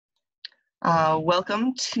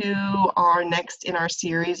Welcome to our next in our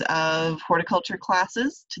series of horticulture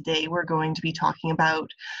classes. Today we're going to be talking about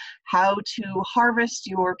how to harvest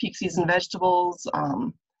your peak season vegetables.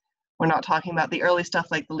 We're not talking about the early stuff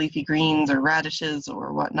like the leafy greens or radishes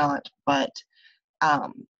or whatnot, but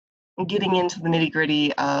getting into the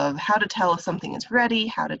nitty-gritty of how to tell if something is ready,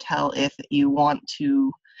 how to tell if you want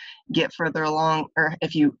to get further along, or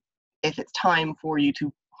if it's time for you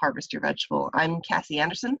to harvest your vegetable. I'm Cassie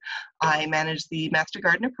Anderson. I manage the Master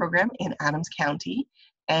Gardener program in Adams County,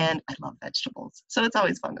 and I love vegetables, so it's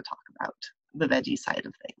always fun to talk about the veggie side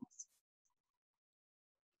of things.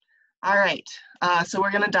 All right, so we're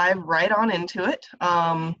going to dive right on into it.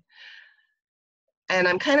 And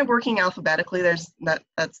I'm kind of working alphabetically.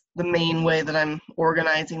 That's the main way that I'm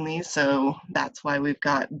organizing these, so that's why we've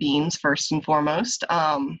got beans first and foremost.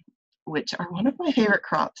 Which are one of my favorite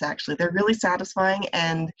crops, actually. They're really satisfying,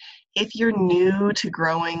 and if you're new to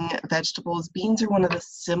growing vegetables, beans are one of the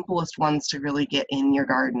simplest ones to really get in your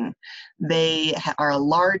garden. They are a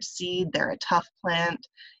large seed, they're a tough plant.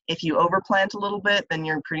 If you overplant a little bit, then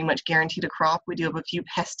you're pretty much guaranteed a crop. We do have a few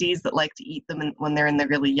pesties that like to eat them when they're in the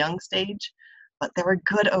really young stage, but they're a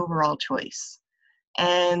good overall choice.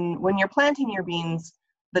 And when you're planting your beans,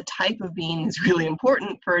 the type of bean is really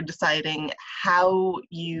important for deciding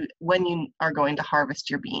when you are going to harvest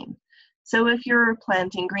your bean. So if you're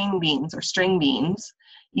planting green beans or string beans,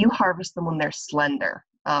 you harvest them when they're slender,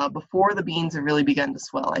 before the beans have really begun to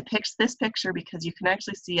swell. I picked this picture because you can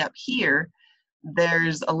actually see up here,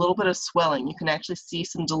 there's a little bit of swelling. You can actually see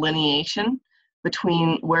some delineation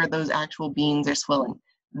between where those actual beans are swelling.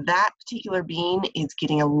 That particular bean is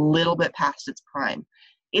getting a little bit past its prime.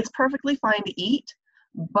 It's perfectly fine to eat,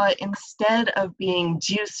 but instead of being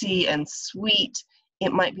juicy and sweet,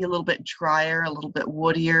 it might be a little bit drier, a little bit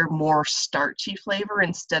woodier, more starchy flavor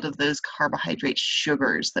instead of those carbohydrate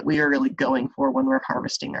sugars that we are really going for when we're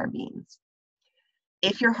harvesting our beans.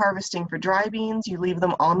 If you're harvesting for dry beans, you leave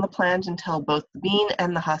them on the plant until both the bean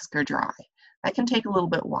and the husk are dry. That can take a little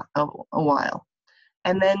bit a while.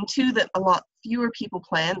 And then two that a lot fewer people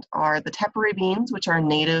plant are the Tepary beans, which are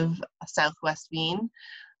native Southwest bean.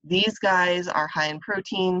 These guys are high in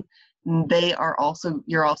protein. You're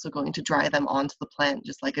also going to dry them onto the plant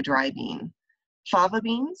just like a dry bean. Fava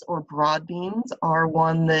beans or broad beans are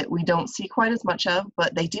one that we don't see quite as much of,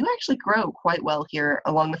 but they do actually grow quite well here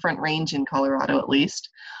along the Front Range in Colorado, at least.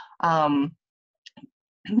 They're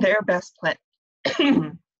best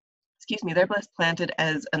they're best planted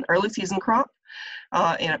as an early season crop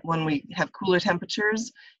when we have cooler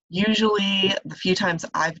temperatures. Usually, the few times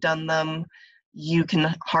I've done them, you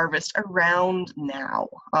can harvest around now,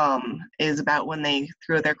 is about when they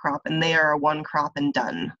throw their crop, and they are a one crop and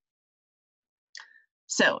done.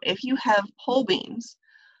 So if you have pole beans,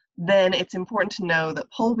 then it's important to know that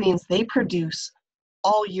pole beans, they produce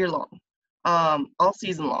all year long, all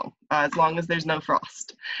season long, as long as there's no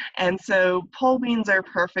frost. And so pole beans are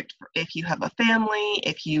perfect for if you have a family,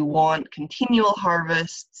 if you want continual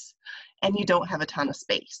harvests, and you don't have a ton of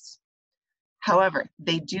space. However,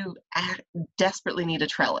 they do desperately need a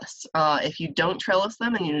trellis. If you don't trellis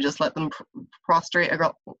them and you just let them prostrate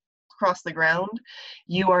across the ground,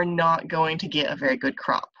 you are not going to get a very good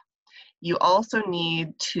crop. You also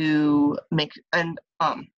need to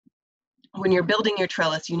when you're building your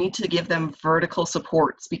trellis, you need to give them vertical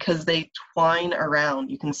supports because they twine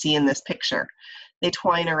around. You can see in this picture. They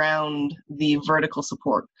twine around the vertical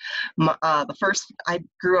support. I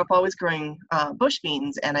grew up always growing bush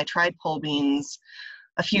beans, and I tried pole beans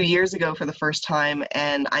a few years ago for the first time,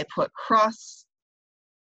 and I put cross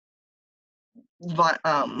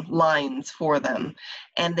lines for them,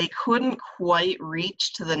 and they couldn't quite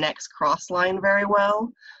reach to the next cross line very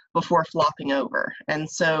well before flopping over. And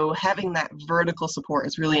so having that vertical support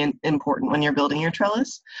is really important when you're building your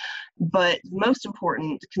trellis. But most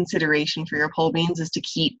important consideration for your pole beans is to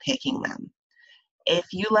keep picking them. If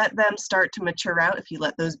you let them start to mature out, if you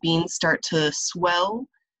let those beans start to swell,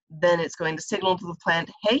 then it's going to signal to the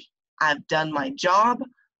plant, hey, I've done my job.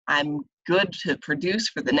 I'm good to produce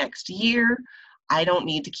for the next year. I don't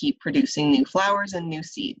need to keep producing new flowers and new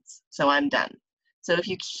seeds, so I'm done. So if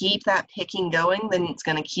you keep that picking going, then it's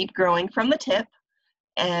going to keep growing from the tip,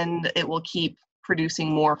 and it will keep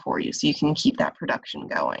producing more for you, so you can keep that production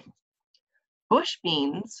going. Bush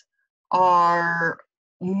beans are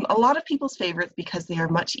a lot of people's favorites because they are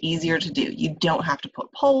much easier to do. You don't have to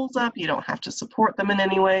put poles up, you don't have to support them in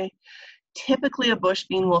any way. Typically, a bush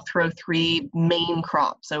bean will throw 3 main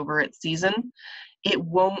crops over its season. It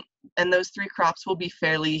won't, and those 3 crops will be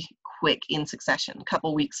fairly quick in succession, a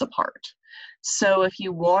couple weeks apart. So if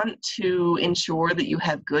you want to ensure that you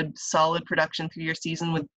have good, solid production through your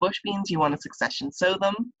season with bush beans, you want to succession sow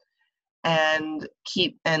them and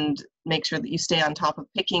make sure that you stay on top of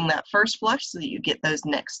picking that first flush so that you get those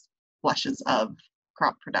next flushes of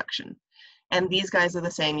crop production. And these guys are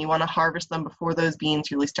the same. You want to harvest them before those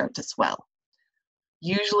beans really start to swell.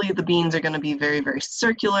 Usually the beans are going to be very, very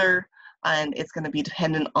circular, and it's going to be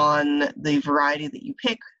dependent on the variety that you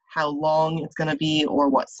pick, how long it's going to be, or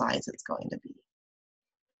what size it's going to be.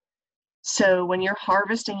 So when you're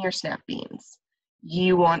harvesting your snap beans,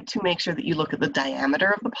 you want to make sure that you look at the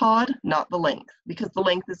diameter of the pod, not the length, because the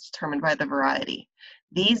length is determined by the variety.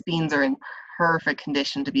 These beans are in perfect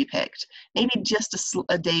condition to be picked, maybe just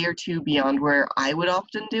a day or two beyond where I would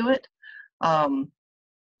often do it.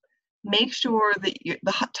 Make sure that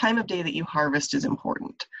the time of day that you harvest is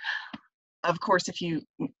important. Of course,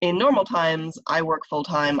 in normal times, I work full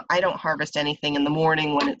time. I don't harvest anything in the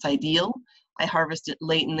morning when it's ideal. I harvest it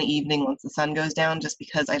late in the evening once the sun goes down, just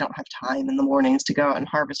because I don't have time in the mornings to go out and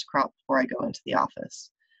harvest a crop before I go into the office.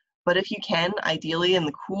 But if you can, ideally in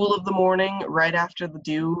the cool of the morning, right after the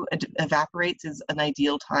dew evaporates, is an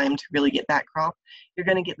ideal time to really get that crop. You're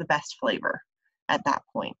going to get the best flavor at that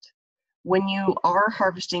point. When you are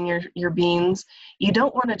harvesting your beans, you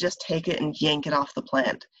don't want to just take it and yank it off the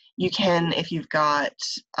plant. You can, if you've got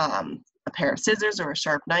a pair of scissors or a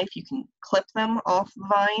sharp knife, you can clip them off the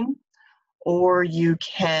vine, or you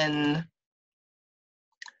can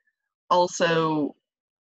also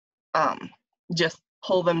just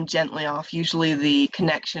pull them gently off. Usually the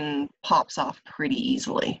connection pops off pretty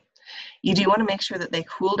easily. You do want to make sure that they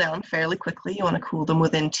cool down fairly quickly. You want to cool them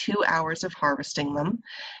within 2 hours of harvesting them,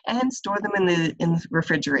 and store them in the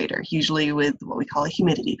refrigerator, usually with what we call a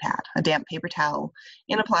humidity pad, a damp paper towel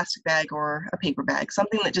in a plastic bag or a paper bag,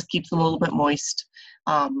 something that just keeps them a little bit moist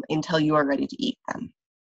until you are ready to eat them.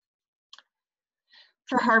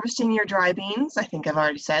 For harvesting your dry beans, I think I've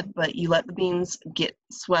already said, but you let the beans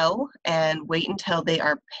swell and wait until they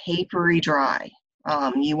are papery dry.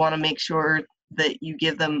 You want to make sure that you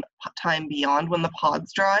give them time beyond when the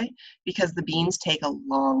pod's dry, because the beans take a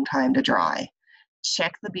long time to dry.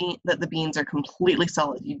 Check that the beans are completely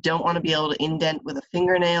solid. You don't want to be able to indent with a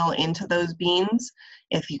fingernail into those beans.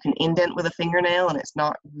 If you can indent with a fingernail and it's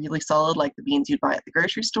not really solid like the beans you'd buy at the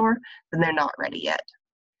grocery store, then they're not ready yet.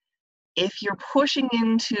 If you're pushing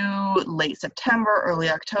into late September, early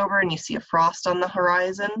October, and you see a frost on the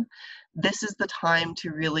horizon, this is the time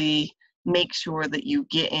to really make sure that you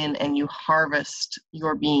get in and you harvest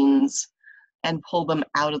your beans and pull them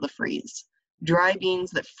out of the freeze. Dry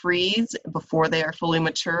beans that freeze before they are fully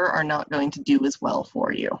mature are not going to do as well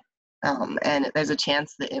for you. And there's a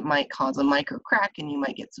chance that it might cause a micro crack and you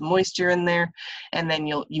might get some moisture in there, and then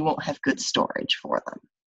you won't have good storage for them.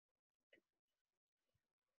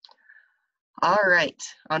 All right,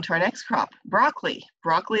 on to our next crop, broccoli.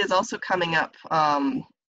 Broccoli is also coming up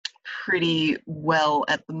pretty well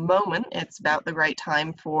at the moment. It's about the right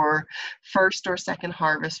time for first or second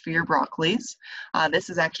harvest for your broccolis.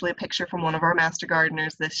 This is actually a picture from one of our master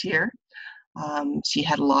gardeners this year. She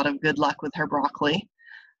had a lot of good luck with her broccoli.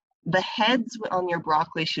 The heads on your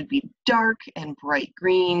broccoli should be dark and bright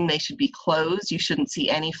green. They should be closed. You shouldn't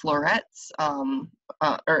see any florets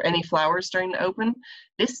or any flowers starting to open.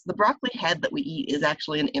 The broccoli head that we eat is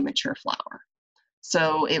actually an immature flower.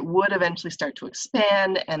 So it would eventually start to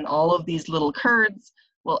expand, and all of these little curds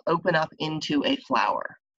will open up into a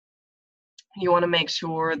flower. You want to make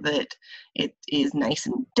sure that it is nice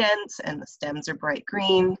and dense and the stems are bright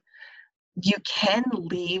green. You can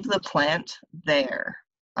leave the plant there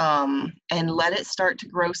and let it start to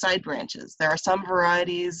grow side branches. There are some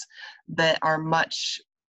varieties that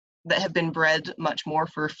have been bred much more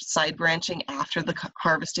for side branching after the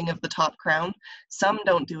harvesting of the top crown. Some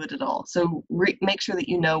don't do it at all. So make sure that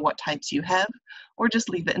you know what types you have, or just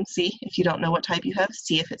leave it and see. If you don't know what type you have,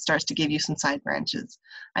 see if it starts to give you some side branches.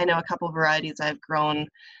 I know a couple of varieties I've grown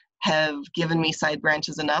have given me side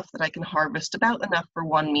branches enough that I can harvest about enough for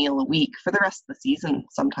one meal a week for the rest of the season,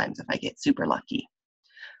 sometimes if I get super lucky.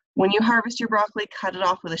 When you harvest your broccoli, cut it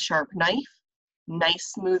off with a sharp knife.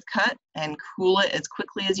 Nice smooth cut, and cool it as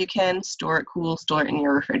quickly as you can. Store it cool, store it in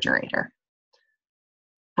your refrigerator.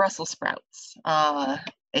 Brussels sprouts.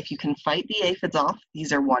 If you can fight the aphids off,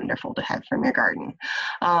 these are wonderful to have from your garden.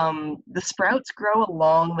 The sprouts grow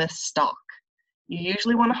along this stalk. You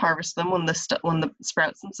usually want to harvest them when the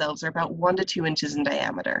sprouts themselves are about 1 to 2 inches in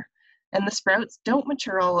diameter. And the sprouts don't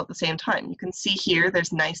mature all at the same time. You can see here,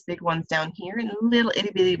 there's nice big ones down here and little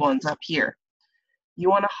itty bitty ones up here. You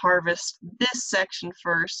want to harvest this section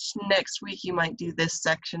first. Next week you might do this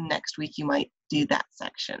section. Next week you might do that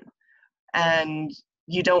section. and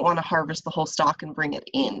you don't want to harvest the whole stalk and bring it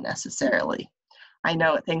in necessarily. I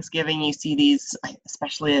know at Thanksgiving you see these,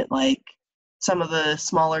 especially at like some of the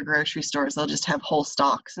smaller grocery stores, they'll just have whole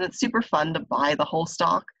stalks, and it's super fun to buy the whole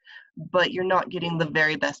stalk, but you're not getting the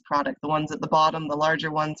very best product. The ones at the bottom, the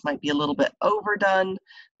larger ones, might be a little bit overdone.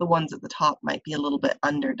 The ones at the top might be a little bit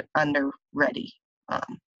under ready.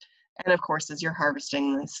 And of course, as you're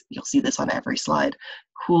harvesting this, you'll see this on every slide,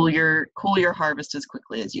 cool your harvest as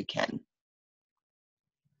quickly as you can.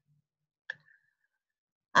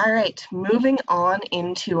 All right, moving on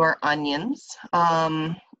into our onions.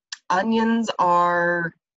 Onions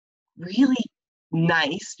are really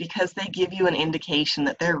nice because they give you an indication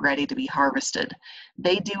that they're ready to be harvested.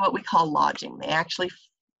 They do what we call lodging. They actually,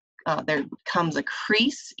 there comes a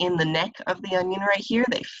crease in the neck of the onion right here.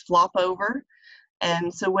 They flop over.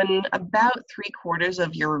 And so when about 3/4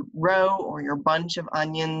 of your row or your bunch of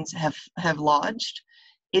onions have lodged,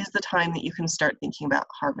 is the time that you can start thinking about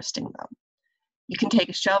harvesting them. You can take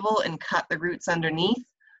a shovel and cut the roots underneath,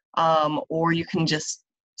 or you can just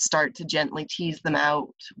start to gently tease them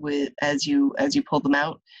out as you pull them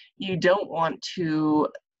out. You don't want to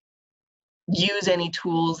use any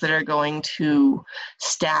tools that are going to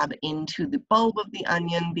stab into the bulb of the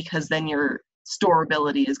onion, because then your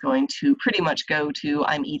storability is going to pretty much go to,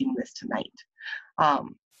 I'm eating this tonight.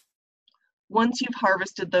 Once you've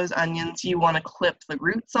harvested those onions, you want to clip the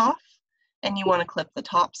roots off, and you want to clip the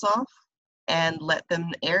tops off and let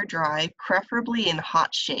them air dry, preferably in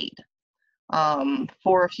hot shade,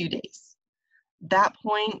 for a few days. That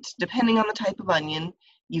point, depending on the type of onion,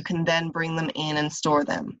 you can then bring them in and store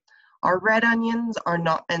them. Our red onions are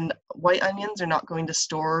not, and white onions are not going to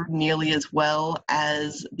store nearly as well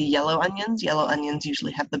as the yellow onions. Yellow onions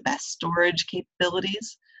usually have the best storage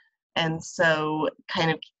capabilities. And so kind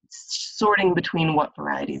of sorting between what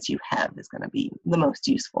varieties you have is going to be the most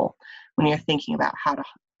useful when you're thinking about how to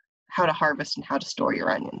harvest and how to store your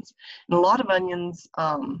onions. And a lot of onions,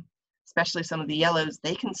 especially some of the yellows,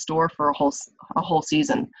 they can store for a whole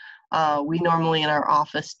season. We normally in our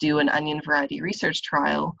office do an onion variety research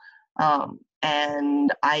trial,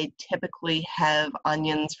 and I typically have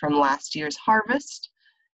onions from last year's harvest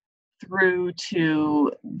through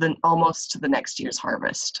to almost to the next year's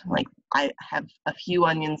harvest. Like, I have a few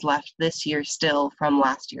onions left this year still from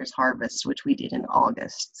last year's harvest, which we did in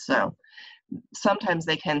August. So sometimes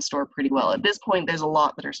they can store pretty well. At this point, there's a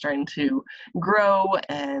lot that are starting to grow,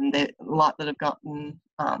 and a lot that have gotten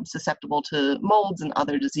susceptible to molds and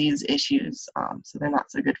other disease issues, so they're not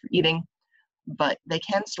so good for eating, but they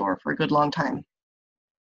can store for a good long time.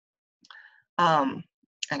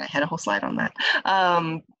 And I had a whole slide on that.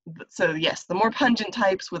 So yes, the more pungent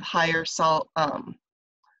types with higher salt,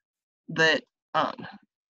 that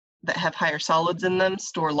have higher solids in them,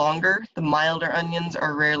 store longer. The milder onions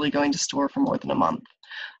are rarely going to store for more than a month.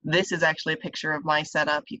 This is actually a picture of my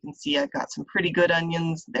setup. You can see I've got some pretty good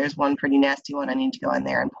onions. There's one pretty nasty one I need to go in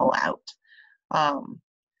there and pull out.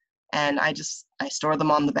 And I store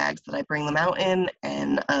them on the bags that I bring them out in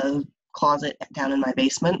a closet down in my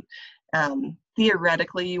basement.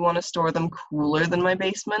 Theoretically, you want to store them cooler than my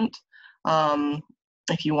basement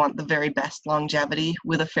if you want the very best longevity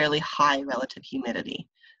with a fairly high relative humidity.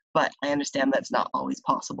 But I understand that's not always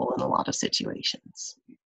possible in a lot of situations.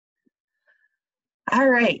 All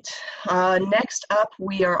right, next up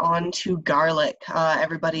we are on to garlic,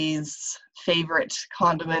 everybody's favorite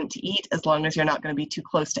condiment to eat, as long as you're not going to be too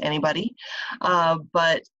close to anybody.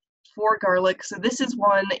 But for garlic, so this is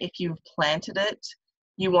one, if you've planted it,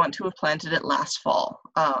 you want to have planted it last fall.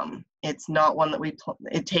 It's not one that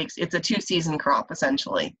it's a 2-season crop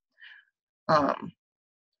essentially.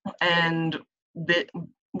 And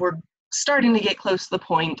we're starting to get close to the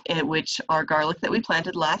point at which our garlic that we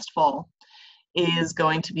planted last fall is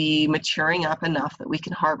going to be maturing up enough that we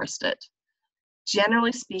can harvest it.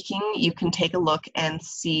 Generally speaking, you can take a look and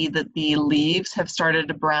see that the leaves have started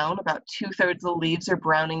to brown. About 2/3 of the leaves are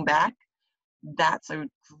browning back. That's a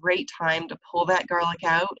great time to pull that garlic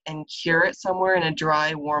out and cure it somewhere in a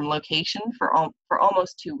dry, warm location for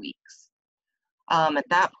almost 2 weeks. At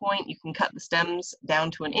that point, you can cut the stems down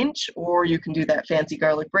to 1 inch, or you can do that fancy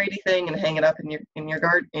garlic Brady thing and hang it up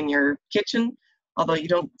in your kitchen. Although you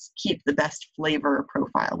don't keep the best flavor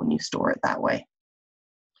profile when you store it that way.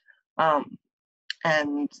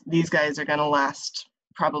 And these guys are going to last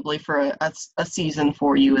probably for a season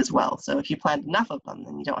for you as well. So if you plant enough of them,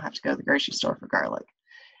 then you don't have to go to the grocery store for garlic.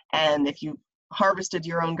 And if you harvested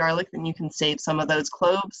your own garlic, then you can save some of those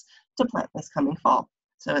cloves to plant this coming fall.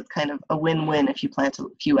 So it's kind of a win-win if you plant a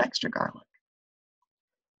few extra garlic.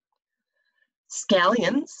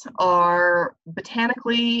 Scallions are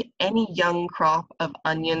botanically any young crop of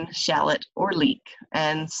onion, shallot, or leek.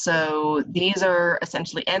 And so these are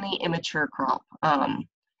essentially any immature crop.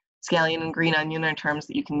 Scallion and green onion are terms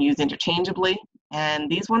that you can use interchangeably. And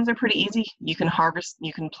these ones are pretty easy. You can harvest,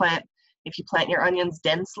 you can plant, if you plant your onions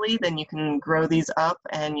densely, then you can grow these up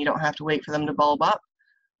and you don't have to wait for them to bulb up.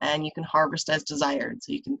 And you can harvest as desired.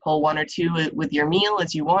 So you can pull one or two with your meal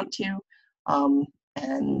as you want to.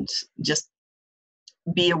 And just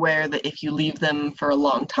be aware that if you leave them for a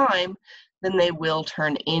long time, then they will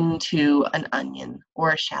turn into an onion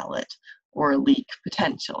or a shallot or a leek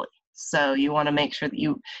potentially. So you want to make sure that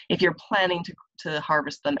you, if you're planning to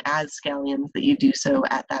harvest them as scallions, that you do so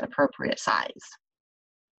at that appropriate size.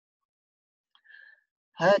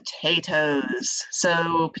 Potatoes.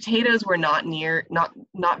 So potatoes were not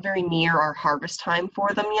very near our harvest time for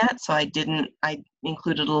them yet, so I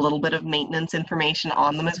included a little bit of maintenance information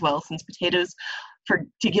on them as well, since potatoes,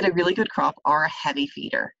 to get a really good crop, are a heavy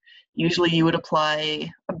feeder. Usually you would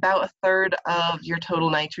apply about 1/3 of your total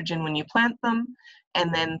nitrogen when you plant them,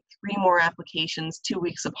 and then 3 more applications 2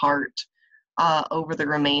 weeks apart over the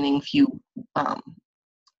remaining few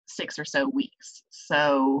 6 or so weeks.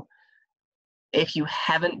 So if you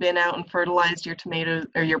haven't been out and fertilized your tomatoes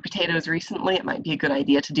or your potatoes recently, it might be a good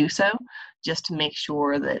idea to do so, just to make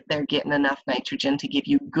sure that they're getting enough nitrogen to give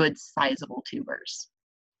you good sizable tubers.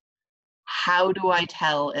 How do I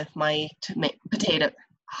tell if my potato,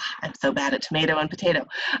 I'm so bad at tomato and potato.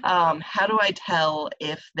 How do I tell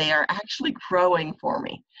if they are actually growing for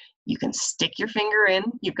me? You can stick your finger in.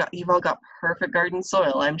 You've all got perfect garden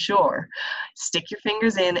soil, I'm sure. Stick your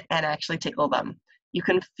fingers in and actually tickle them. You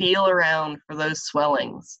can feel around for those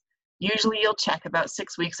swellings. Usually you'll check about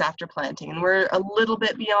 6 weeks after planting, and we're a little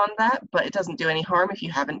bit beyond that, but it doesn't do any harm. If you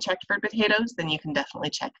haven't checked for potatoes, then you can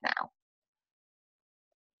definitely check now.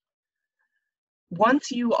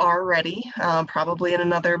 Once you are ready, probably in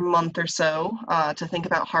another month or so, to think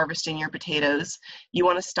about harvesting your potatoes, you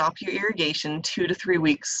want to stop your irrigation 2 to 3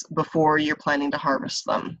 weeks before you're planning to harvest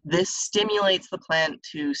them. This stimulates the plant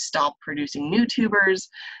to stop producing new tubers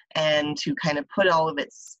and to kind of put all of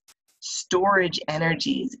its storage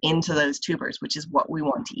energies into those tubers, which is what we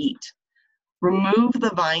want to eat. Remove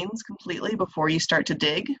the vines completely before you start to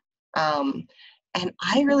dig. And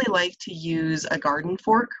I really like to use a garden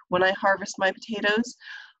fork when I harvest my potatoes.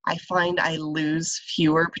 I find I lose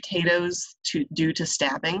fewer potatoes due to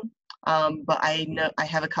stabbing, but I know I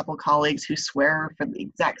have a couple colleagues who swear for the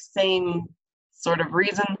exact same sort of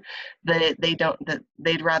reason that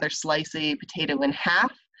they'd rather slice a potato in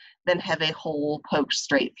half than have a hole poked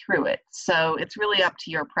straight through it. So it's really up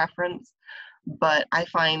to your preference, but I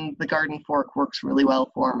find the garden fork works really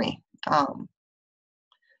well for me.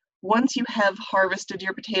 Once you have harvested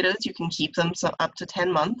your potatoes, you can keep them up to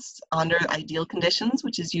 10 months under ideal conditions,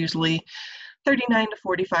 which is usually 39 to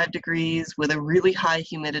 45 degrees with a really high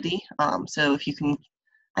humidity. So if you can,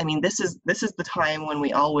 I mean, this is the time when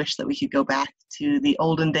we all wish that we could go back to the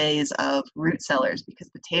olden days of root cellars, because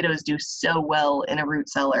potatoes do so well in a root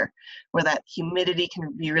cellar where that humidity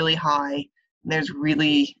can be really high and there's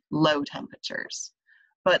really low temperatures.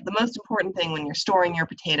 But the most important thing when you're storing your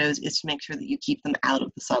potatoes is to make sure that you keep them out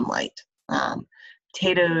of the sunlight.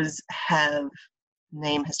 Potatoes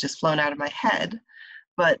name has just flown out of my head,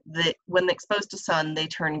 but when exposed to sun, they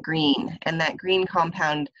turn green, and that green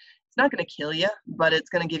compound, it's not going to kill you, but it's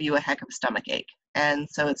going to give you a heck of a stomach ache. And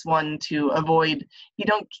so it's one to avoid.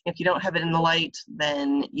 If you don't have it in the light,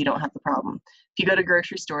 then you don't have the problem. If you go to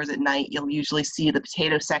grocery stores at night, you'll usually see the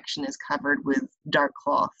potato section is covered with dark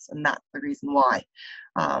cloths, and that's the reason why.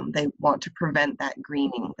 They want to prevent that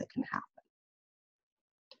greening that can happen.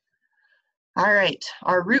 All right,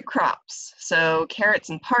 our root crops. So carrots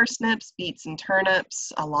and parsnips, beets and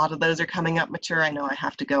turnips, a lot of those are coming up mature. I know I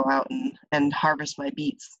have to go out and harvest my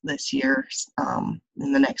beets this year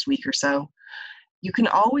in the next week or so. You can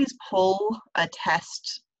always pull a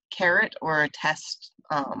test carrot or a test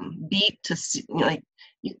beet to see,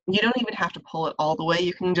 you don't even have to pull it all the way.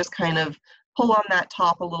 You can just kind of pull on that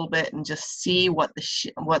top a little bit and just see what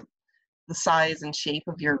the size and shape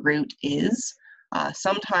of your root is.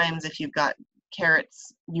 Sometimes if you've got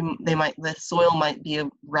carrots, the soil might be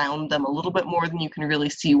around them a little bit more than you can really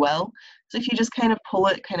see well. So if you just kind of pull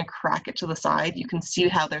it, kind of crack it to the side, you can see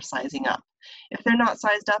how they're sizing up. If they're not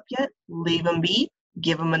sized up yet, leave them be.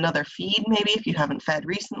 Give them another feed, maybe if you haven't fed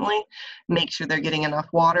recently. Make sure they're getting enough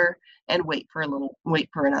water, and wait for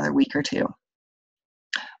another week or two.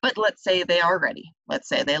 But let's say they are ready. Let's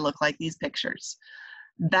say they look like these pictures.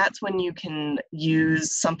 That's when you can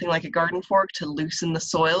use something like a garden fork to loosen the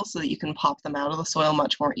soil so that you can pop them out of the soil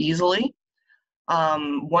much more easily.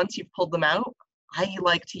 Once you've pulled them out, I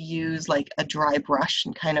like to use like a dry brush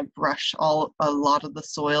and kind of brush a lot of the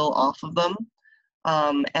soil off of them,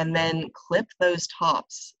 and then clip those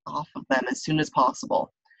tops off of them as soon as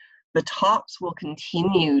possible. The tops will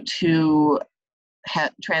continue to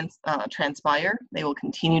transpire, they will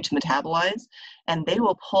continue to metabolize, and they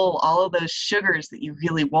will pull all of those sugars that you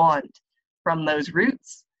really want from those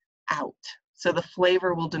roots out. So the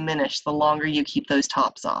flavor will diminish the longer you keep those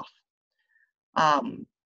tops off.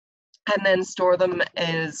 And then store them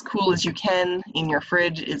as cool as you can. In your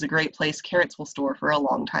fridge is a great place. Carrots will store for a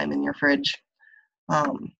long time in your fridge.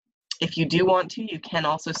 If you do want to, you can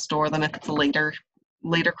also store them if it's a later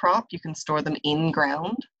crop. You can store them in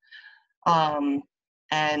ground. And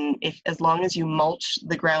as long as you mulch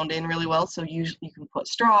the ground in really well, so you can put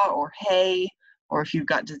straw or hay, or if you've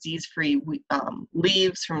got disease-free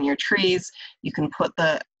leaves from your trees, you can put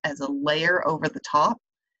as a layer over the top,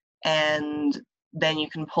 and then you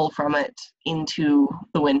can pull from it into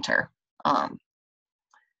the winter.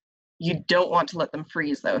 You don't want to let them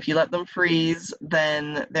freeze, though. If you let them freeze,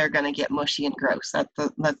 then they're going to get mushy and gross.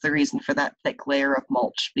 That's the reason for that thick layer of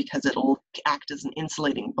mulch, because it'll act as an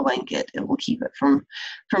insulating blanket. It will keep it from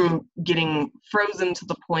getting frozen to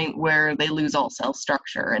the point where they lose all cell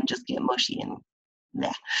structure and just get mushy and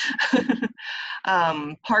meh.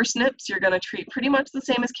 Parsnips, you're going to treat pretty much the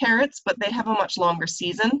same as carrots, but they have a much longer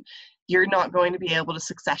season. You're not going to be able to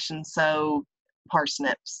succession sow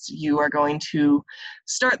parsnips. You are going to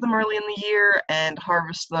start them early in the year and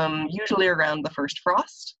harvest them usually around the first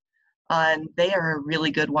frost. And they are a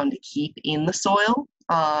really good one to keep in the soil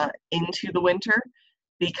into the winter,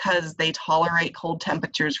 because they tolerate cold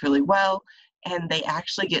temperatures really well, and they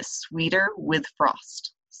actually get sweeter with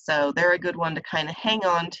frost. So they're a good one to kind of hang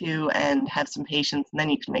on to and have some patience, and then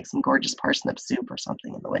you can make some gorgeous parsnip soup or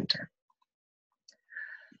something in the winter.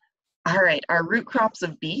 All right, our root crops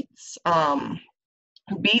of beets.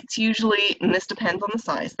 Beets usually, and this depends on the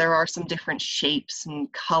size, there are some different shapes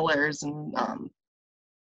and colors and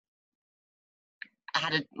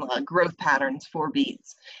added growth patterns for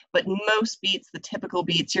beets. But most beets, the typical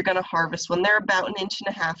beets, you're going to harvest when they're about 1.5 inches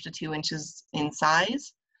to 2 inches in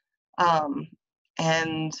size.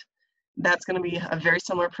 And that's going to be a very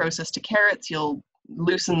similar process to carrots. You'll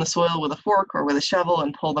loosen the soil with a fork or with a shovel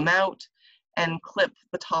and pull them out and clip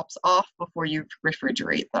the tops off before you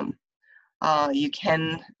refrigerate them. You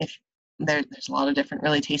can, if there's a lot of different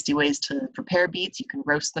really tasty ways to prepare beets. You can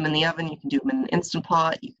roast them in the oven, you can do them in an Instant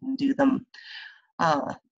Pot, you can do them,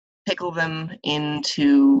 pickle them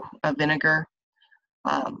into a vinegar.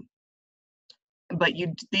 But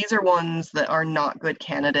these are ones that are not good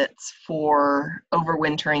candidates for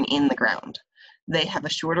overwintering in the ground. They have a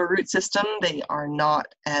shorter root system. They're not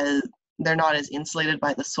as insulated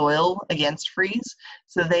by the soil against freeze,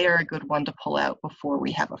 so they are a good one to pull out before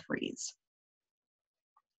we have a freeze.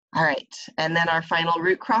 All right, and then our final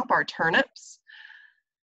root crop are turnips.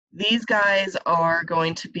 These guys are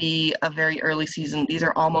going to be a very early season. These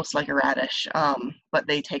are almost like a radish, but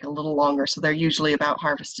they take a little longer, so they're usually about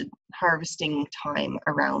harvesting time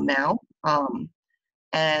around now.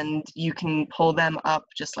 And you can pull them up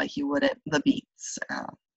just like you would the beets.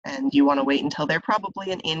 And you want to wait until they're probably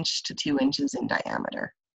 1 inch to 2 inches in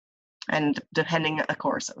diameter. And depending, of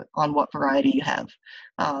course, on what variety you have.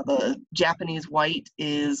 The Japanese white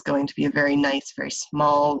is going to be a very nice, very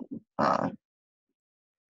small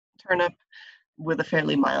turnip with a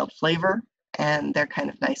fairly mild flavor, and they're kind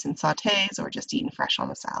of nice in sautés or just eaten fresh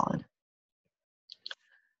on a salad.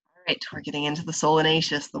 All right, we're getting into the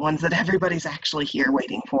solanaceous, the ones that everybody's actually here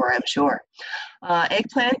waiting for, I'm sure.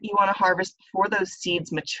 Eggplant, you want to harvest before those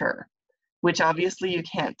seeds mature, which obviously you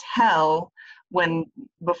can't tell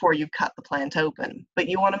before you cut the plant open, but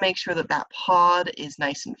you want to make sure that that pod is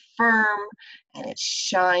nice and firm and it's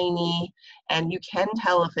shiny, and you can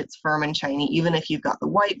tell if it's firm and shiny even if you've got the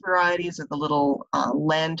white varieties or the little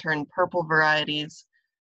lantern purple varieties.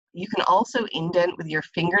 You can also indent with your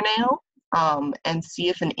fingernail and see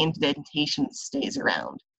if an indentation stays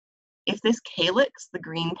around. If this calyx, the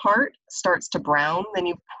green part, starts to brown, then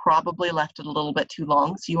you've probably left it a little bit too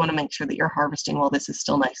long. So you want to make sure that you're harvesting while this is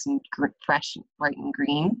still nice and fresh, bright and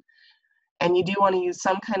green. And you do want to use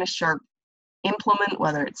some kind of sharp implement,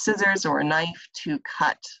 whether it's scissors or a knife, to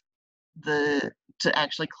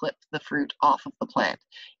actually clip the fruit off of the plant.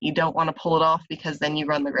 You don't want to pull it off, because then you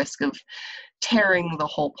run the risk of tearing the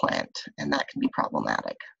whole plant, and that can be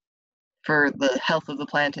problematic for the health of the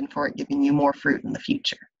plant and for it giving you more fruit in the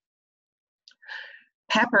future.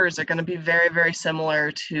 Peppers are going to be very, very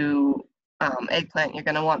similar to eggplant, you're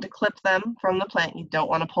going to want to clip them from the plant. You don't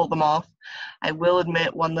want to pull them off. I will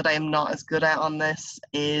admit one that I am not as good at on this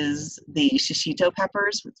is the shishito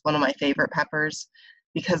peppers. It's one of my favorite peppers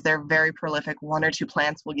because they're very prolific. 1 or 2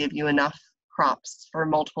 plants will give you enough crops for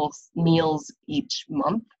multiple meals each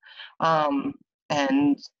month.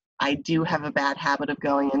 And I do have a bad habit of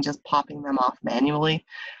going and just popping them off manually.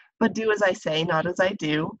 But do as I say, not as I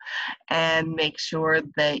do, and make sure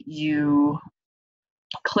that you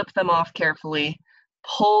clip them off carefully,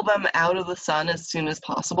 pull them out of the sun as soon as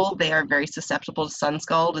possible. They are very susceptible to sun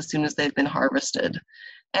scald as soon as they've been harvested,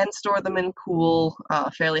 and store them in cool,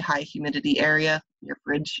 fairly high humidity area. Your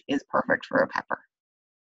fridge is perfect for a pepper.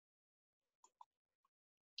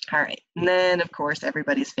 All right, and then of course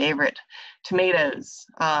everybody's favorite, tomatoes.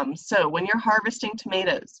 So when you're harvesting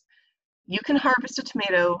tomatoes, you can harvest a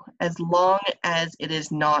tomato as long as it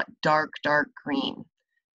is not dark green.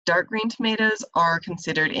 Dark green tomatoes are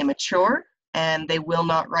considered immature and they will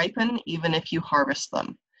not ripen even if you harvest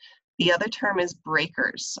them. The other term is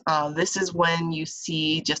breakers. This is when you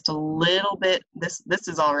see just a little bit, this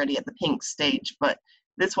is already at the pink stage, but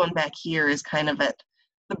this one back here is kind of at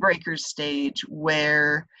the breakers stage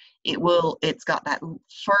where it's got that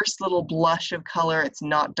first little blush of color. It's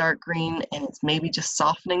not dark green and it's maybe just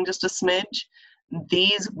softening just a smidge.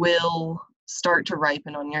 These will start to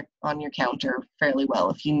ripen on your counter fairly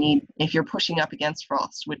well if you're pushing up against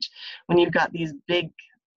frost, which when you've got these big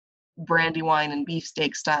brandywine and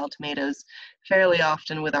beefsteak style tomatoes, fairly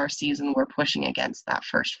often with our season we're pushing against that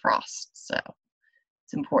first frost. So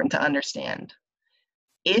it's important to understand.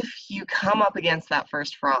 If you come up against that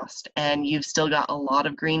first frost and you've still got a lot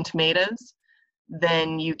of green tomatoes,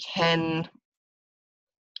 then you can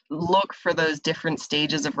look for those different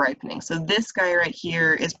stages of ripening. So this guy right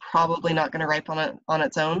here is probably not going to ripen on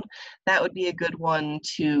its own. That would be a good one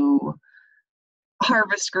to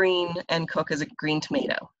harvest green and cook as a green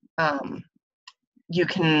tomato. You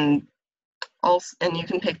can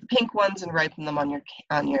pick the pink ones and ripen them on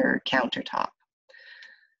your countertop.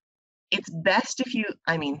 It's best if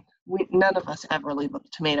none of us ever leave a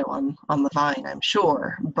tomato on the vine, I'm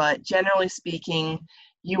sure, but generally speaking,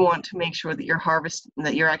 you want to make sure that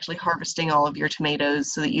you're actually harvesting all of your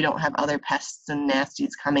tomatoes so that you don't have other pests and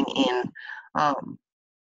nasties coming in.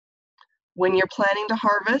 When you're planning to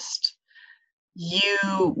harvest,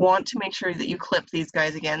 you want to make sure that you clip these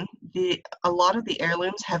guys again. A lot of the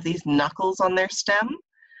heirlooms have these knuckles on their stem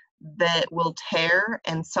that will tear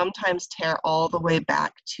and sometimes tear all the way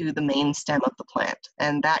back to the main stem of the plant,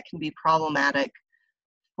 and that can be problematic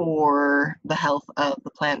for the health of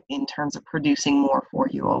the plant in terms of producing more for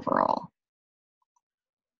you overall.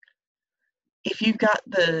 If you've got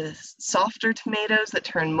the softer tomatoes that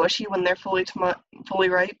turn mushy when they're fully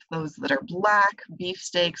ripe, those that are black,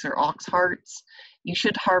 beefsteaks or ox hearts, you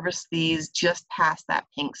should harvest these just past that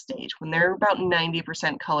pink stage when they're about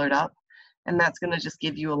 90% colored up, and that's going to just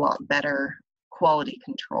give you a lot better quality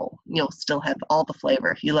control. You'll still have all the flavor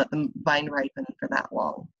if you let them vine ripen for that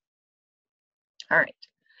long. All right.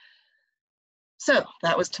 So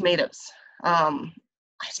that was tomatoes.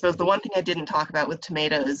 I suppose the one thing I didn't talk about with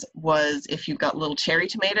tomatoes was if you've got little cherry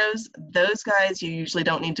tomatoes, those guys you usually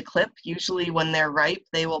don't need to clip. Usually when they're ripe,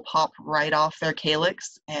 they will pop right off their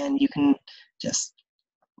calyx and you can just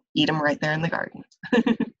eat them right there in the garden.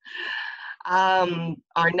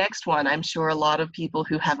 Our next one, I'm sure a lot of people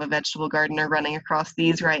who have a vegetable garden are running across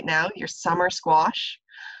these right now, your summer squash.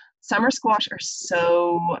 Summer squash are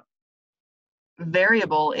so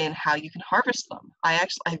variable in how you can harvest them. I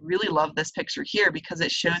really love this picture here because it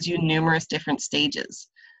shows you numerous different stages.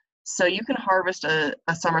 So you can harvest a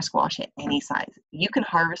summer squash at any size. You can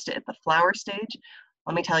harvest it at the flower stage.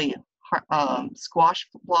 Let me tell you, squash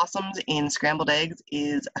blossoms in scrambled eggs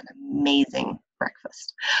is an amazing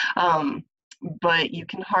breakfast. But you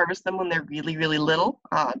can harvest them when they're really, really little,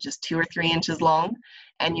 just 2 or 3 inches long,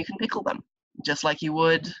 and you can pickle them just like you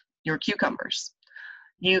would your cucumbers.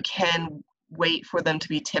 You can wait for them to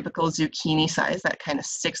be typical zucchini size, that kind of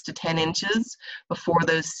 6 to 10 inches, before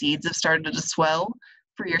those seeds have started to swell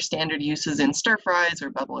for your standard uses in stir fries or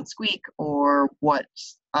bubble and squeak or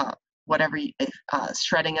whatever,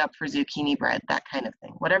 shredding up for zucchini bread, that kind of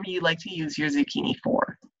thing, whatever you like to use your zucchini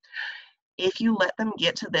for. If you let them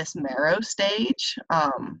get to this marrow stage,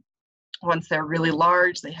 once they're really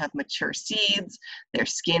large, they have mature seeds, their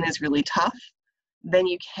skin is really tough, then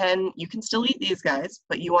you can still eat these guys,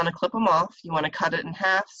 but you want to clip them off. You want to cut it in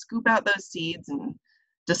half, scoop out those seeds and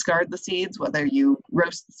discard the seeds, whether you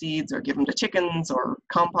roast the seeds or give them to chickens or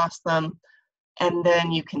compost them. And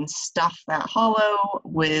then you can stuff that hollow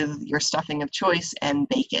with your stuffing of choice and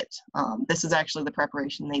bake it. This is actually the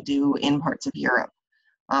preparation they do in parts of Europe.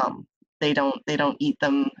 they don't eat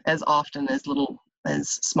them as often as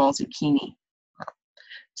small zucchini.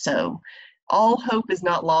 So all hope is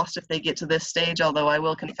not lost if they get to this stage, although I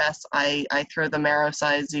will confess I throw the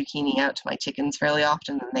marrow-sized zucchini out to my chickens fairly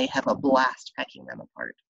often, and they have a blast pecking them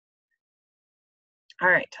apart. All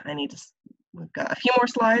right, we've got a few more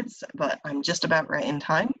slides, but I'm just about right in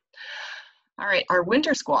time. All right, our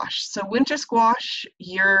winter squash. So winter squash,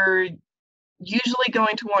 you're usually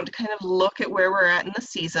going to want to kind of look at where we're at in the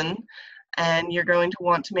season, and you're going to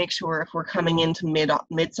want to make sure if we're coming into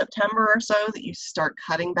mid-September or so that you start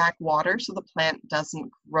cutting back water so the plant doesn't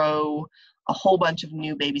grow a whole bunch of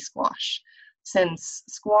new baby squash. Since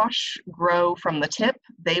squash grow from the tip,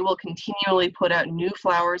 they will continually put out new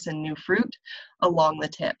flowers and new fruit along the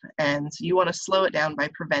tip. And so you want to slow it down by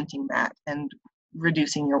preventing that, and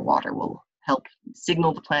reducing your water will help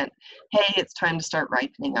signal the plant, hey, it's time to start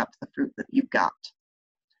ripening up the fruit that you've got.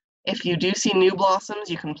 If you do see new blossoms,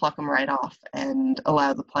 you can pluck them right off and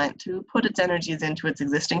allow the plant to put its energies into its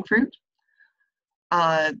existing fruit.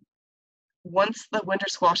 Once the winter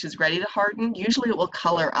squash is ready to harden, usually it will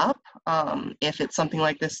color up. If it's something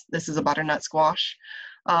like this is a butternut squash.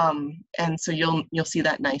 And so you'll see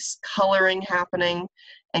that nice coloring happening,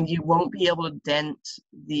 and you won't be able to dent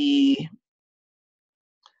the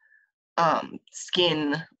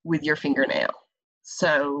skin with your fingernail.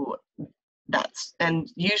 So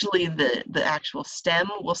and usually the actual stem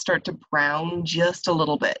will start to brown just a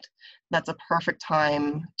little bit. That's a perfect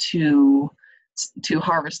time to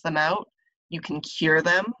harvest them out. You can cure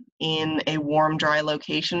them in a warm, dry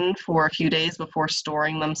location for a few days before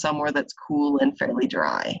storing them somewhere that's cool and fairly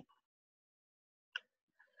dry.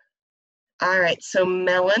 All right, so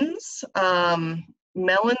melons.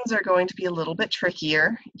 Melons are going to be a little bit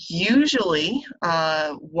trickier. Usually,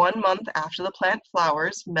 1 month after the plant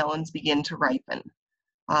flowers, melons begin to ripen,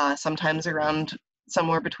 sometimes around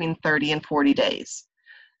somewhere between 30 and 40 days.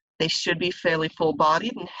 They should be fairly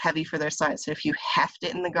full-bodied and heavy for their size. So if you heft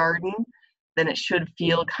it in the garden, then it should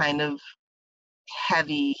feel kind of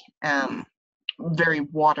heavy, very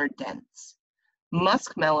water-dense.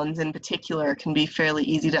 Muskmelons in particular can be fairly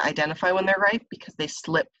easy to identify when they're ripe because they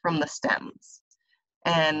slip from the stems.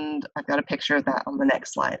 And I've got a picture of that on the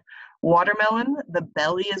next slide. Watermelon, the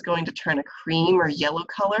belly is going to turn a cream or yellow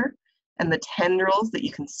color, and the tendrils that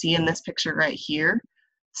you can see in this picture right here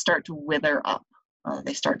start to wither up.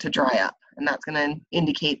 They start to dry up, and that's going to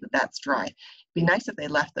indicate that that's dry. It'd be nice if they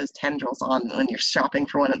left those tendrils on when you're shopping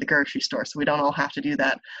for one at the grocery store, so we don't all have to do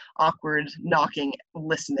that awkward knocking,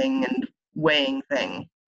 listening, and weighing thing.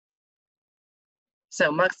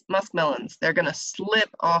 So muskmelons, they're going to slip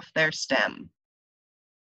off their stem.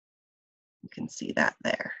 You can see that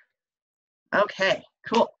there. Okay,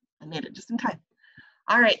 cool. I made it just in time.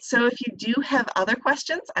 All right, so if you do have other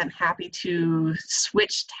questions, I'm happy to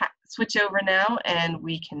switch over now and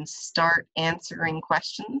we can start answering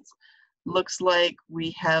questions. Looks like we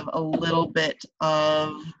have a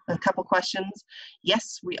couple questions.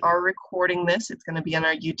 Yes, we are recording this. It's going to be on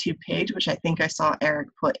our YouTube page, which I think I saw Eric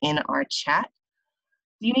put in our chat.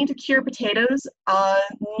 Do you need to cure potatoes?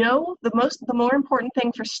 No, the more important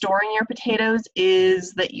thing for storing your potatoes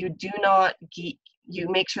is that you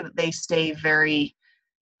make sure that they stay very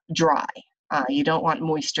dry. You don't want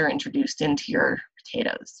moisture introduced into your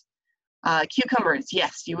potatoes. Cucumbers,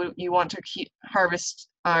 yes, you want to harvest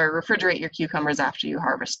or refrigerate your cucumbers after you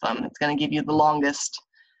harvest them. It's going to give you the longest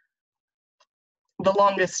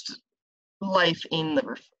life in the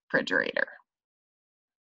refrigerator.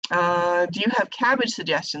 Do you have cabbage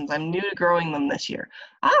suggestions? I'm new to growing them this year.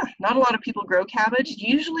 Not a lot of people grow cabbage.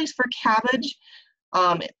 Usually for cabbage,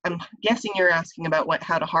 I'm guessing you're asking about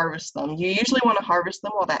how to harvest them. You usually want to harvest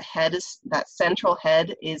them while that central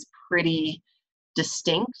head is pretty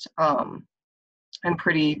distinct and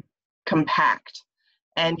pretty compact.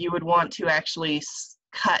 And you would want to actually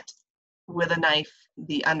cut with a knife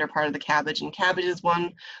the under part of the cabbage. And cabbage is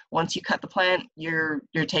once you cut the plant, you're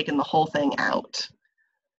taking the whole thing out.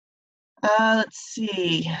 Let's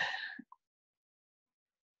see.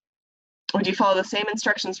 Would you follow the same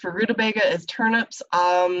instructions for rutabaga as turnips?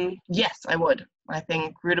 Yes, I would. I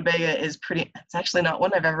think rutabaga is it's actually not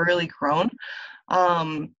one I've ever really grown.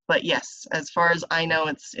 But yes, as far as I know,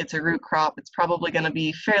 it's a root crop. It's probably going to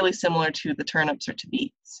be fairly similar to the turnips or to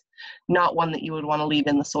beets. Not one that you would want to leave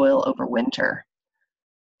in the soil over winter.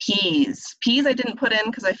 Peas I didn't put in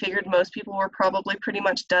because I figured most people were probably pretty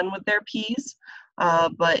much done with their peas.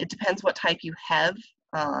 But it depends what type you have.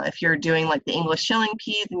 If you're doing like the English shilling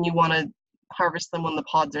peas and you want to harvest them when the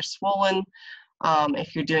pods are swollen.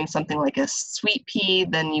 If you're doing something like a sweet pea,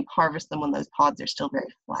 then you harvest them when those pods are still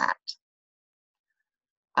very flat.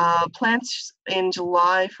 Plants in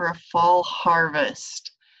July for a fall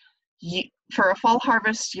harvest. For a fall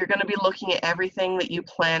harvest, you're going to be looking at everything that you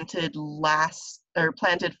planted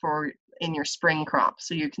planted for in your spring crop.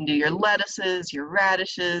 So you can do your lettuces, your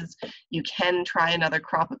radishes. You can try another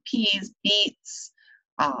crop of peas, beets,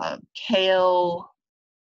 kale.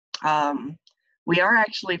 We are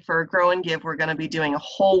actually, for Grow and Give, we're going to be doing a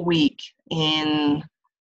whole week on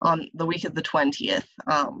the week of the 20th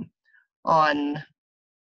on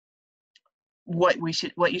what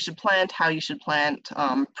you should plant, how you should plant,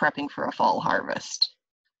 prepping for a fall harvest.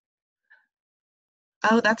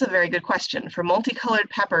 Oh, that's a very good question. For multicolored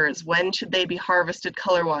peppers, when should they be harvested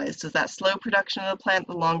color-wise? Does that slow production of the plant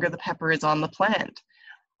the longer the pepper is on the plant?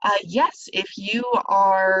 Yes, if you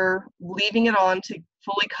are leaving it on to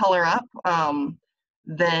fully color up,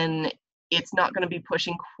 then it's not going to be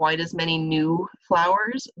pushing quite as many new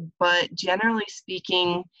flowers, but generally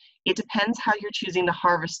speaking, it depends how you're choosing to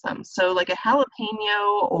harvest them. So like a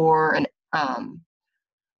jalapeno or an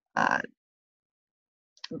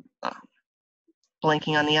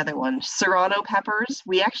blanking on the other one, serrano peppers,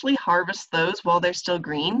 we actually harvest those while they're still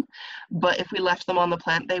green, but if we left them on the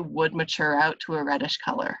plant, they would mature out to a reddish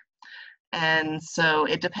color. And so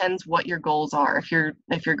it depends what your goals are. If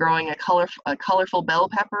you're growing a colorful bell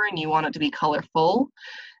pepper and you want it to be colorful,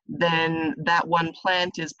 then that one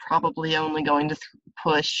plant is probably only going to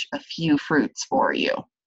push a few fruits for you.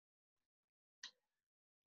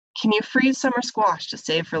 Can you freeze summer squash to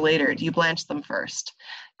save for later? Do you blanch them first?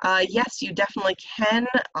 Yes, you definitely can.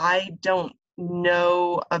 I don't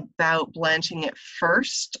know about blanching it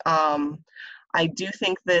first. I do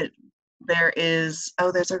think that there's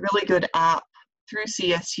a really good app through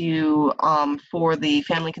CSU for the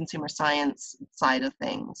family consumer science side of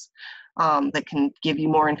things that can give you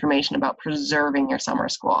more information about preserving your summer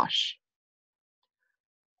squash.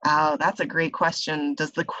 Oh, that's a great question. Does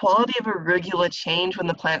the quality of arugula change when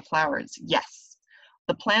the plant flowers? Yes.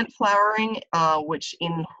 The plant flowering, which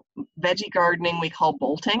in veggie gardening we call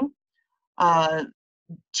bolting,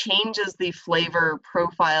 changes the flavor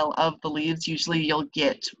profile of the leaves. Usually you'll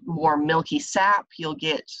get more milky sap, you'll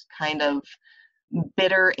get kind of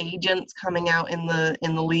bitter agents coming out in the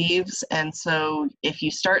leaves, and so if you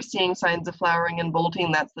start seeing signs of flowering and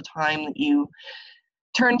bolting, that's the time that you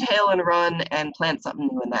turn tail and run and plant something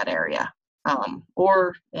new in that area.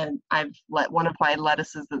 And I've let one of my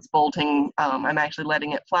lettuces that's bolting, I'm actually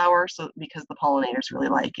letting it flower because the pollinators really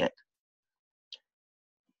like it.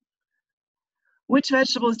 Which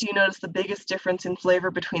vegetables do you notice the biggest difference in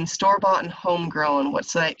flavor between store-bought and homegrown? What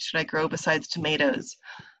should I grow besides tomatoes?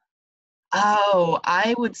 Oh,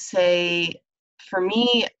 I would say for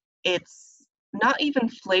me, it's not even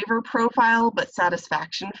flavor profile, but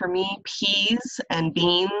satisfaction. For me, peas and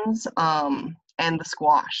beans and the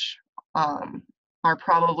squash are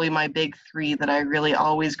probably my big three that I really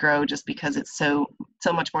always grow just because it's so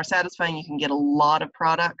much more satisfying. You can get a lot of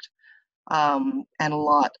product and a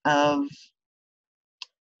lot of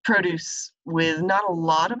produce with not a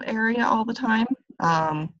lot of area all the time.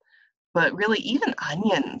 But really, even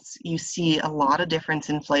onions, you see a lot of difference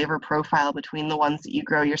in flavor profile between the ones that you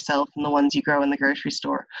grow yourself and the ones you grow in the grocery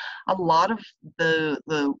store. A lot of the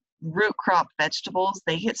root crop vegetables,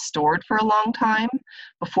 they get stored for a long time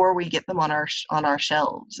before we get them on our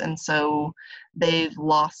shelves, and so they've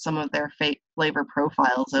lost some of their flavor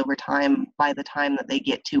profiles over time by the time that they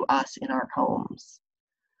get to us in our homes.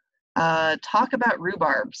 Talk about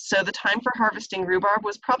rhubarb. So the time for harvesting rhubarb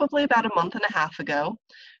was probably about a month and a half ago.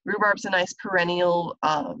 Rhubarb's a nice perennial,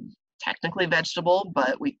 technically vegetable,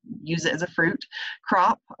 but we use it as a fruit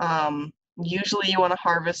crop. Usually you want to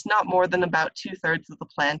harvest not more than about 2/3 of the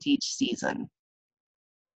plant each season.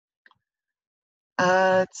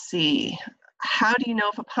 Let's see. How do you know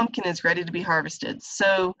if a pumpkin is ready to be harvested?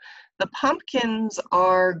 So the pumpkins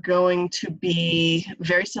are going to be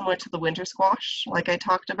very similar to the winter squash, like I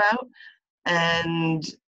talked about, and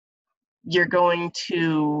you're going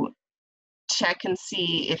to check and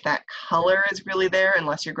see if that color is really there,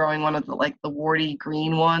 unless you're growing one of the warty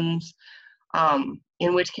green ones,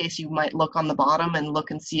 in which case you might look on the bottom and look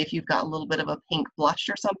and see if you've got a little bit of a pink blush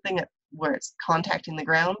or something where it's contacting the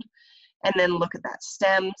ground. And then look at that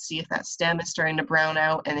stem, see if that stem is starting to brown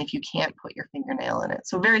out, and if you can't, put your fingernail in it.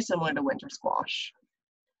 So very similar to winter squash.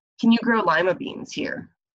 Can you grow lima beans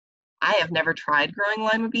here? I have never tried growing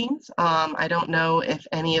lima beans. I don't know if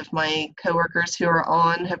any of my coworkers who are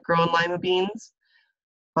on have grown lima beans,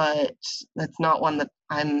 but that's not one that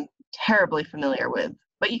I'm terribly familiar with.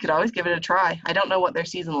 But you could always give it a try. I don't know what their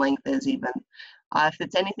season length is even. If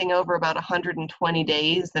it's anything over about 120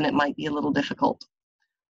 days, then it might be a little difficult.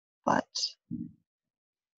 But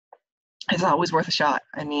it's always worth a shot.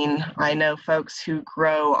 I mean, I know folks who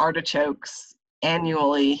grow artichokes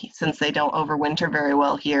annually since they don't overwinter very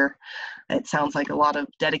well here. It sounds like a lot of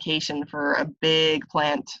dedication for a big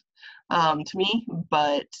plant to me,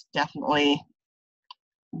 but definitely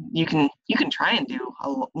you can try and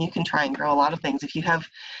you can try and grow a lot of things if you have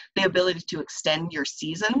the ability to extend your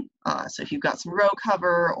season. So if you've got some row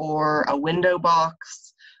cover or a window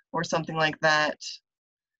box or something like that,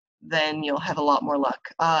 then you'll have a lot more luck.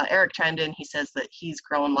 Eric chimed in. He says that he's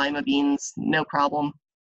growing lima beans, no problem.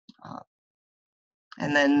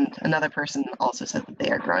 And then another person also said that they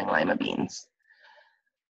are growing lima beans.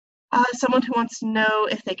 Someone who wants to know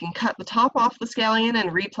if they can cut the top off the scallion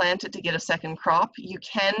and replant it to get a second crop. You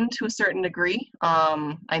can, to a certain degree.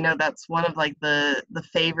 I know that's one of like the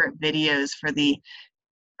favorite videos for the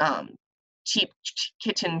cheap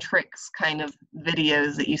kitchen tricks kind of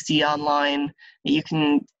videos that you see online, that you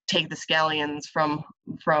can take the scallions from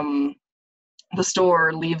the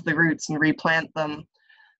store, leave the roots, and replant them.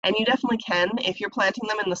 And you definitely can. If you're planting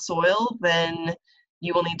them in the soil, then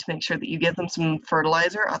you will need to make sure that you give them some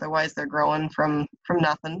fertilizer, otherwise they're growing from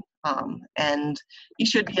nothing. And you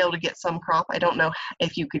should be able to get some crop. I don't know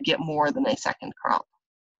if you could get more than a second crop.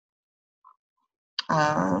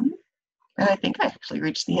 And I think I actually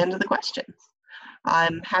reached the end of the questions.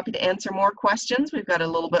 I'm happy to answer more questions. We've got a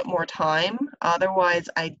little bit more time. Otherwise,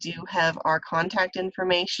 I do have our contact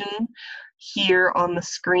information here on the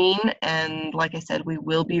screen. And like I said, we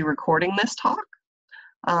will be recording this talk.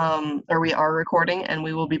 Or we are recording, and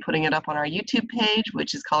we will be putting it up on our YouTube page,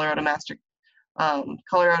 which is Colorado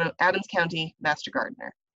Adams County Master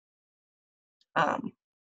Gardener.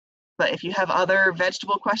 But if you have other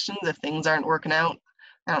vegetable questions, if things aren't working out,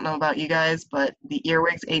 I don't know about you guys, but the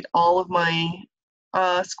earwigs ate all of my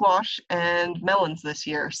squash and melons this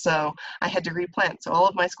year, so I had to replant. So all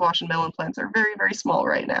of my squash and melon plants are very, very small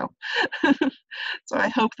right now. So I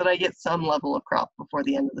hope that I get some level of crop before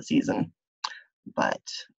the end of the season. But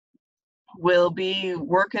we'll be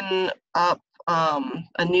working up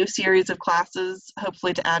a new series of classes,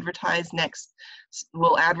 hopefully to advertise next.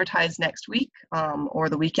 We'll advertise next week or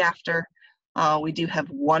the week after. We do have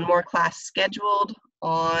one more class scheduled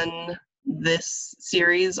on this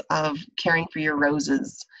series of caring for your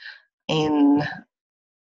roses in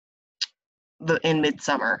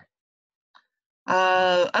midsummer.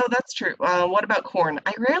 Oh, that's true. What about corn?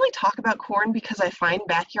 I rarely talk about corn because I find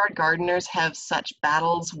backyard gardeners have such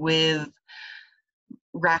battles with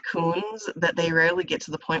raccoons that they rarely get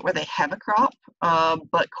to the point where they have a crop.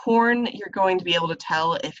 But corn, you're going to be able to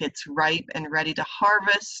tell if it's ripe and ready to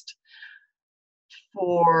harvest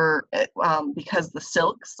because the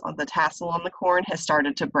silks on the tassel on the corn has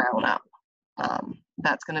started to brown up.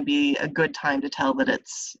 That's going to be a good time to tell that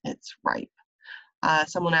it's ripe.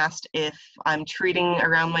 Someone asked if I'm treating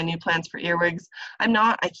around my new plants for earwigs. I'm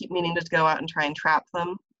not. I keep meaning to go out and try and trap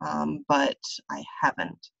them, but I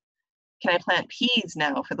haven't. Can I plant peas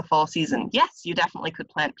now for the fall season? Yes, you definitely could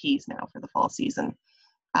plant peas now for the fall season.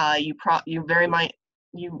 You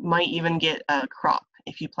might even get a crop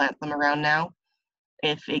if you plant them around now.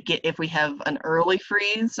 If we have an early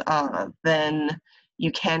freeze, then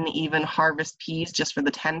you can even harvest peas just for the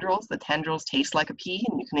tendrils. The tendrils taste like a pea,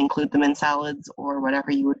 and you can include them in salads or whatever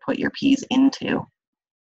you would put your peas into.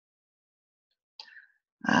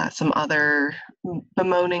 Some other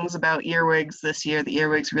bemoanings about earwigs this year. The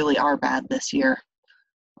earwigs really are bad this year.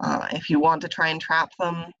 If you want to try and trap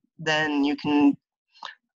them, then you can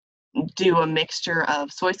do a mixture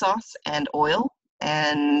of soy sauce and oil,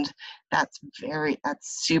 and that's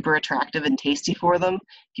super attractive and tasty for them.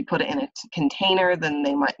 If you put it in a container, then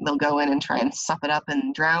they'll go in and try and sup it up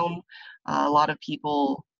and drown. A lot of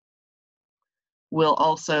people will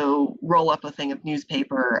also roll up a thing of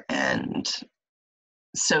newspaper and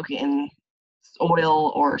soak it in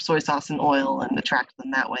oil or soy sauce and oil and attract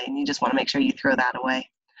them that way, and you just want to make sure you throw that away.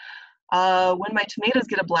 When my tomatoes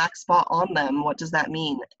get a black spot on them, what does that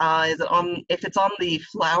mean? If it's on the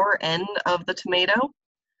flower end of the tomato,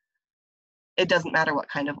 it doesn't matter what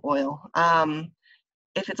kind of oil.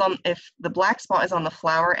 If the black spot is on the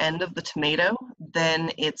flower end of the tomato,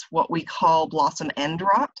 then it's what we call blossom end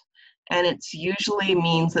rot, and it's usually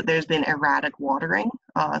means that there's been erratic watering.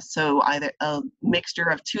 So either a mixture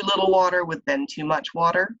of too little water with then too much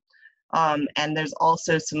water. And there's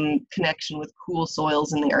also some connection with cool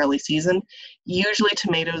soils in the early season. Usually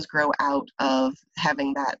tomatoes grow out of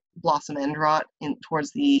having that blossom end rot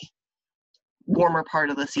towards the warmer part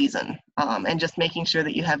of the season. And just making sure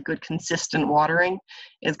that you have good consistent watering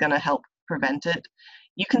is going to help prevent it.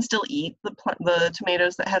 You can still eat the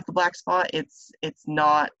tomatoes that have the black spot. It's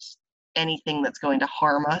not anything that's going to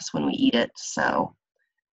harm us when we eat it. So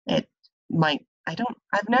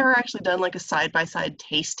I've never actually done like a side-by-side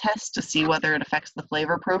taste test to see whether it affects the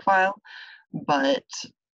flavor profile, but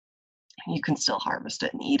you can still harvest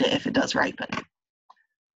it and eat it if it does ripen.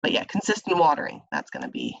 But yeah, consistent watering, that's going to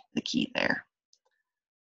be the key there.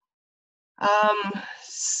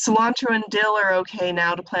 Cilantro and dill are okay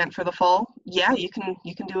now to plant for the fall. Yeah, you can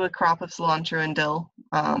do a crop of cilantro and dill.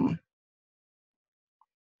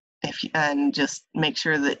 And just make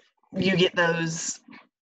sure that you get those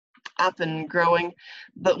up and growing.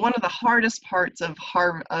 But one of the hardest parts of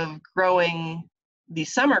growing the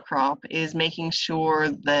summer crop is making sure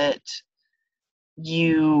that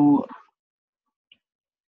you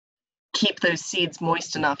keep those seeds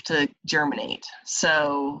moist enough to germinate.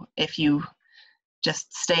 So if you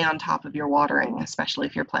just stay on top of your watering, especially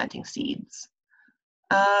if you're planting seeds.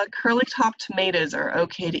 Curly top tomatoes are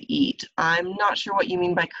okay to eat. I'm not sure what you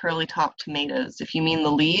mean by curly top tomatoes. If you mean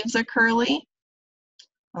the leaves are curly,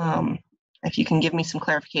 if you can give me some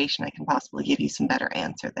clarification, I can possibly give you some better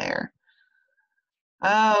answer there.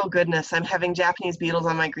 Oh goodness, I'm having Japanese beetles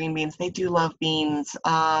on my green beans. They do love beans.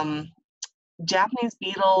 Japanese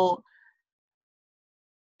beetle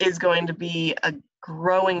is going to be a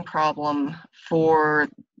growing problem for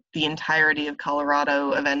the entirety of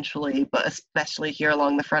Colorado eventually, but especially here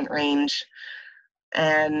along the Front Range.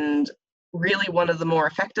 And really one of the more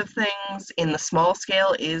effective things in the small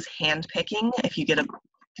scale is hand picking. If you get a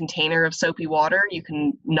container of soapy water, you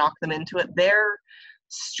can knock them into it. Their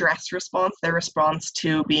stress response, their response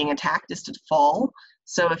to being attacked is to fall.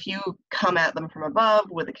 So if you come at them from above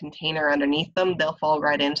with a container underneath them, they'll fall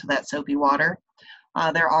right into that soapy water.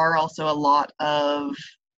 There are also a lot of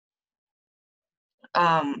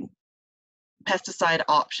pesticide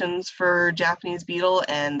options for Japanese beetle,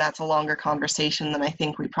 and that's a longer conversation than I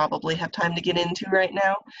think we probably have time to get into right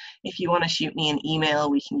now. If you want to shoot me an email,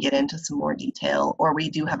 we can get into some more detail, or we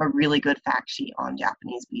do have a really good fact sheet on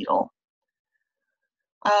Japanese beetle.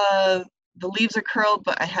 The leaves are curled,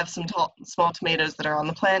 but I have some small tomatoes that are on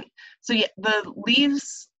the plant. So yeah, the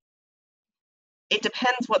leaves, it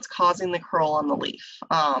depends what's causing the curl on the leaf.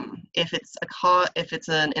 If it's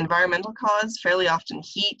an environmental cause, fairly often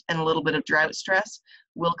heat and a little bit of drought stress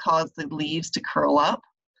will cause the leaves to curl up,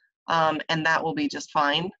 and that will be just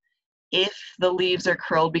fine. If the leaves are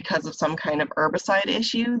curled because of some kind of herbicide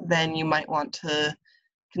issue, then you might want to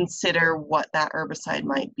consider what that herbicide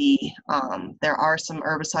might be. There are some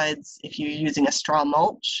herbicides, if you're using a straw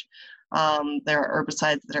mulch, there are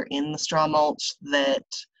herbicides that are in the straw mulch that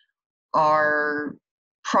are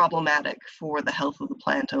problematic for the health of the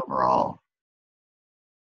plant overall.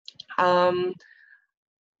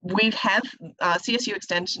 We have CSU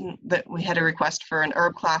Extension that we had a request for an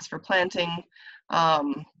herb class for planting.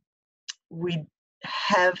 We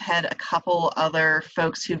have had a couple other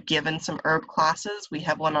folks who've given some herb classes. We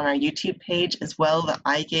have one on our YouTube page as well that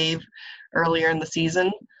I gave earlier in the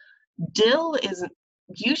season. Dill is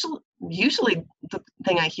usually the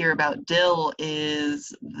thing I hear about dill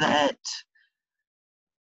is that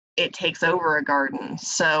it takes over a garden.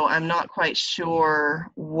 So I'm not quite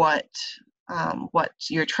sure what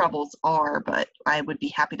your troubles are, but I would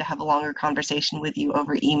be happy to have a longer conversation with you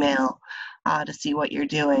over email to see what you're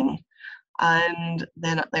doing. And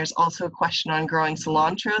then there's also a question on growing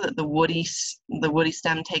cilantro, that the woody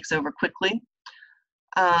stem takes over quickly.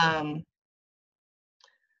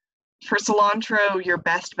 For cilantro, your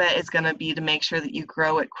best bet is going to be to make sure that you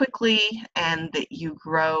grow it quickly and that you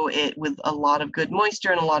grow it with a lot of good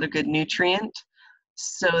moisture and a lot of good nutrient,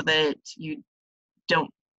 so that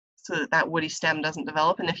that woody stem doesn't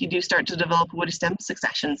develop. And if you do start to develop a woody stem,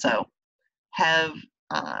 succession sow. Have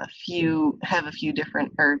a few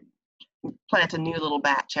different, or plant a new little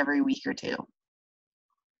batch every week or two.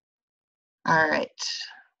 All right.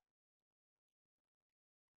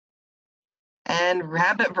 And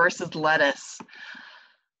rabbit versus lettuce.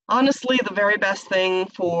 Honestly, the very best thing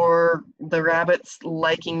for the rabbits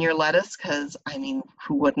liking your lettuce, because I mean,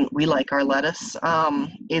 who wouldn't? We like our lettuce,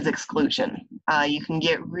 is exclusion. You can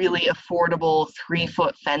get really affordable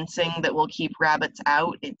 3-foot fencing that will keep rabbits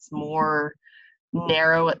out. It's more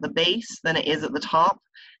narrow at the base than it is at the top.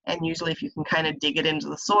 And usually if you can kind of dig it into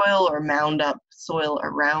the soil or mound up soil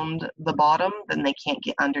around the bottom, then they can't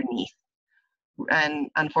get underneath. And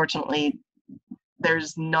unfortunately,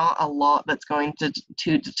 there's not a lot that's going to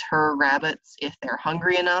deter rabbits if they're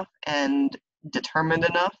hungry enough and determined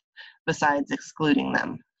enough, besides excluding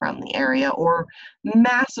them from the area or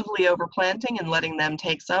massively overplanting and letting them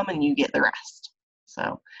take some and you get the rest.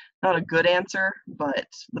 So not a good answer, but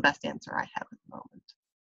the best answer I have at the moment.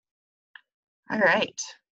 All right.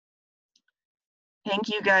 Thank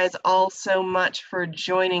you guys all so much for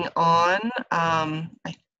joining on.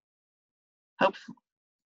 Hope,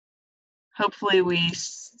 hopefully we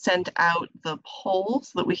sent out the poll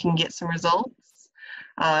so that we can get some results.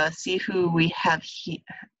 See who we have here.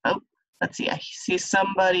 Oh, let's see, I see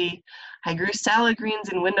somebody. I grew salad greens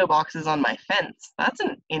in window boxes on my fence. That's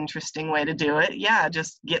an interesting way to do it. Yeah,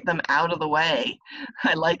 just get them out of the way.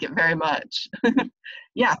 I like it very much.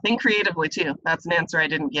 Yeah, think creatively too. That's an answer I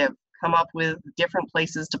didn't give. Come up with different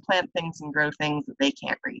places to plant things and grow things that they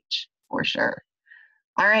can't reach, for sure.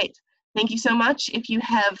 All right, thank you so much. If you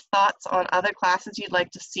have thoughts on other classes you'd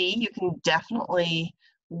like to see, you can definitely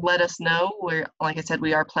let us know. We're, like I said,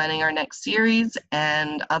 we are planning our next series,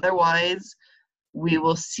 and otherwise, we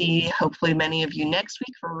will see hopefully many of you next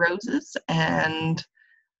week for roses, and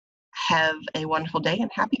have a wonderful day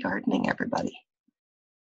and happy gardening, everybody.